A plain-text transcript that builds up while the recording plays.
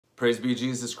Praise be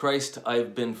Jesus Christ.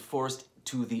 I've been forced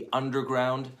to the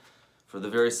underground for the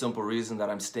very simple reason that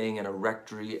I'm staying in a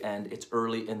rectory and it's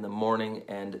early in the morning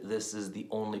and this is the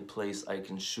only place I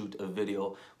can shoot a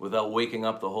video without waking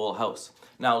up the whole house.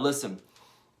 Now listen,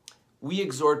 we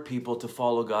exhort people to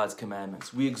follow God's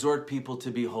commandments. We exhort people to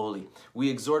be holy.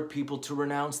 We exhort people to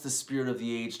renounce the spirit of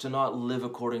the age, to not live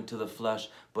according to the flesh,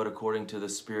 but according to the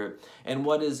Spirit. And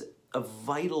what is a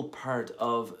vital part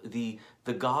of the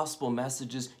gospel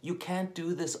message is you can't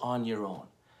do this on your own.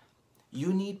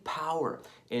 You need power.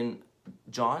 In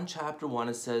John chapter 1,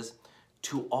 it says,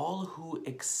 to all who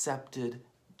accepted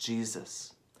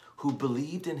Jesus, who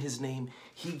believed in his name,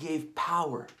 he gave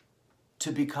power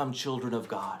to become children of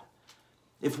God.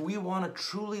 If we want to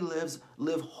truly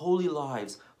live holy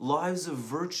lives, lives of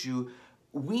virtue,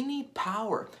 we need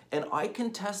power. And I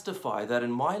can testify that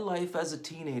in my life as a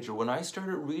teenager, when I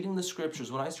started reading the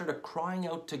scriptures, when I started crying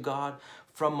out to God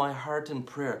from my heart in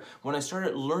prayer, when I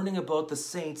started learning about the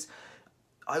saints,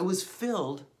 I was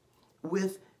filled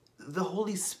with the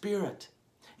Holy Spirit.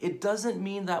 It doesn't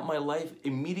mean that my life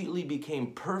immediately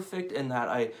became perfect and that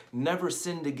I never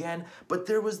sinned again, but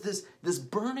there was this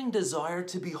burning desire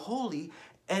to be holy,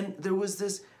 and there was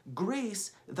this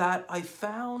grace that I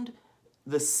found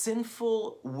the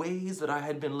sinful ways that I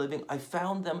had been living, I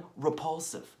found them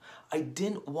repulsive. I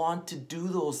didn't want to do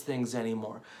those things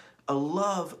anymore. A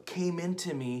love came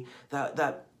into me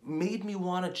that made me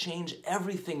want to change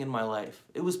everything in my life.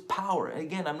 It was power. And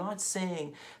again, I'm not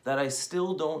saying that I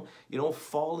still don't,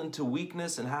 fall into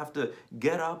weakness and have to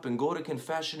get up and go to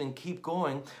confession and keep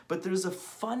going, but there's a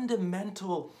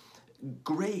fundamental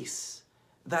grace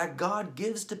that God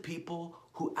gives to people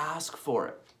who ask for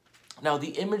it. Now, the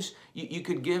image you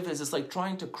could give is it's like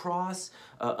trying to cross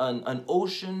an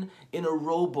ocean in a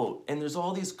rowboat, and there's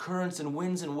all these currents and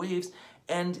winds and waves,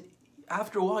 and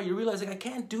after a while you realize, I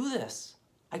can't do this.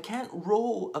 I can't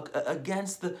row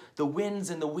against the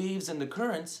winds and the waves and the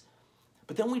currents.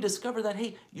 But then we discover that,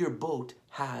 hey, your boat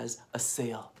has a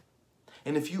sail.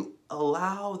 And if you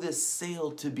allow this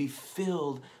sail to be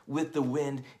filled with the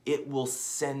wind, it will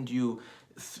send you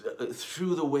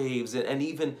through the waves and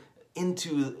even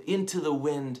into the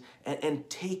wind and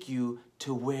take you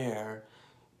to where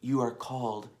you are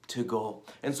called to go.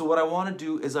 And so what I want to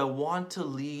do is I want to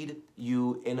lead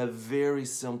you in a very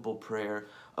simple prayer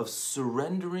of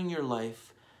surrendering your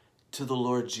life to the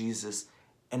Lord Jesus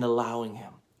and allowing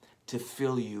him to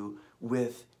fill you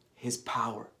with his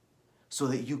power so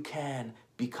that you can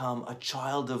become a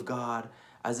child of God,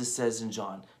 as it says in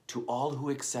John, to all who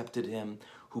accepted him,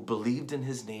 who believed in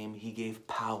his name, he gave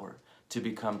power to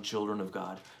become children of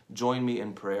God. Join me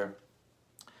in prayer.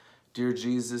 Dear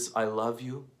Jesus, I love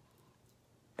you,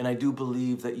 and I do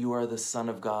believe that you are the Son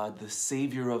of God, the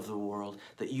Savior of the world,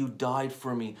 that you died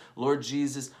for me. Lord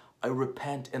Jesus, I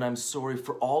repent and I'm sorry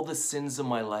for all the sins of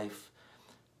my life,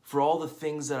 for all the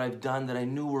things that I've done that I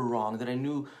knew were wrong, that I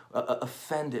knew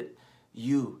offended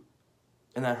you,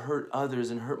 and that hurt others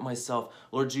and hurt myself.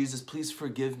 Lord Jesus, please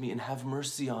forgive me and have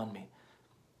mercy on me.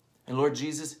 And Lord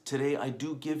Jesus, today I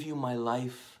do give you my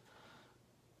life.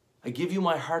 I give you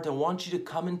my heart. I want you to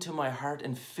come into my heart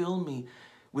and fill me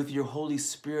with your Holy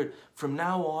Spirit. From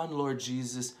now on, Lord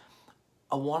Jesus,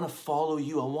 I want to follow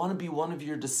you. I want to be one of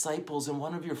your disciples and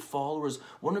one of your followers,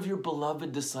 one of your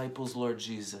beloved disciples, Lord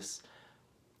Jesus.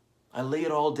 I lay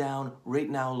it all down right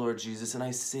now, Lord Jesus, and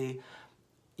I say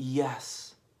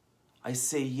yes. I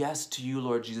say yes to you,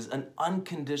 Lord Jesus, an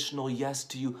unconditional yes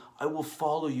to you. I will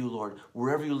follow you, Lord,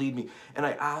 wherever you lead me. And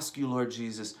I ask you, Lord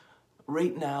Jesus,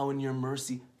 right now in your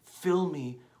mercy, fill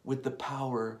me with the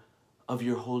power of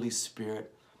your Holy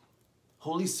Spirit.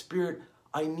 Holy Spirit,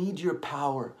 I need your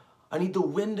power. I need the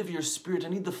wind of your Spirit. I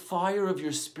need the fire of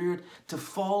your Spirit to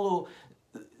follow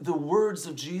the words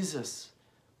of Jesus,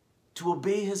 to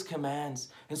obey his commands.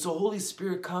 And so, Holy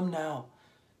Spirit, come now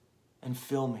and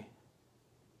fill me.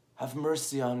 Have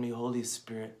mercy on me, Holy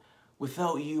Spirit.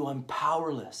 Without you, I'm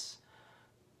powerless.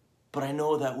 But I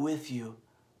know that with you,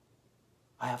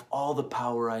 I have all the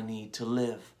power I need to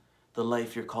live the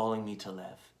life you're calling me to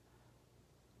live.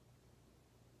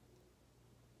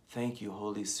 Thank you,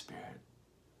 Holy Spirit.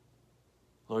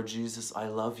 Lord Jesus, I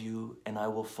love you and I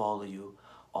will follow you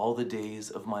all the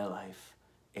days of my life.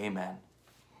 Amen.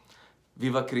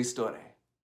 Viva Cristo Rey.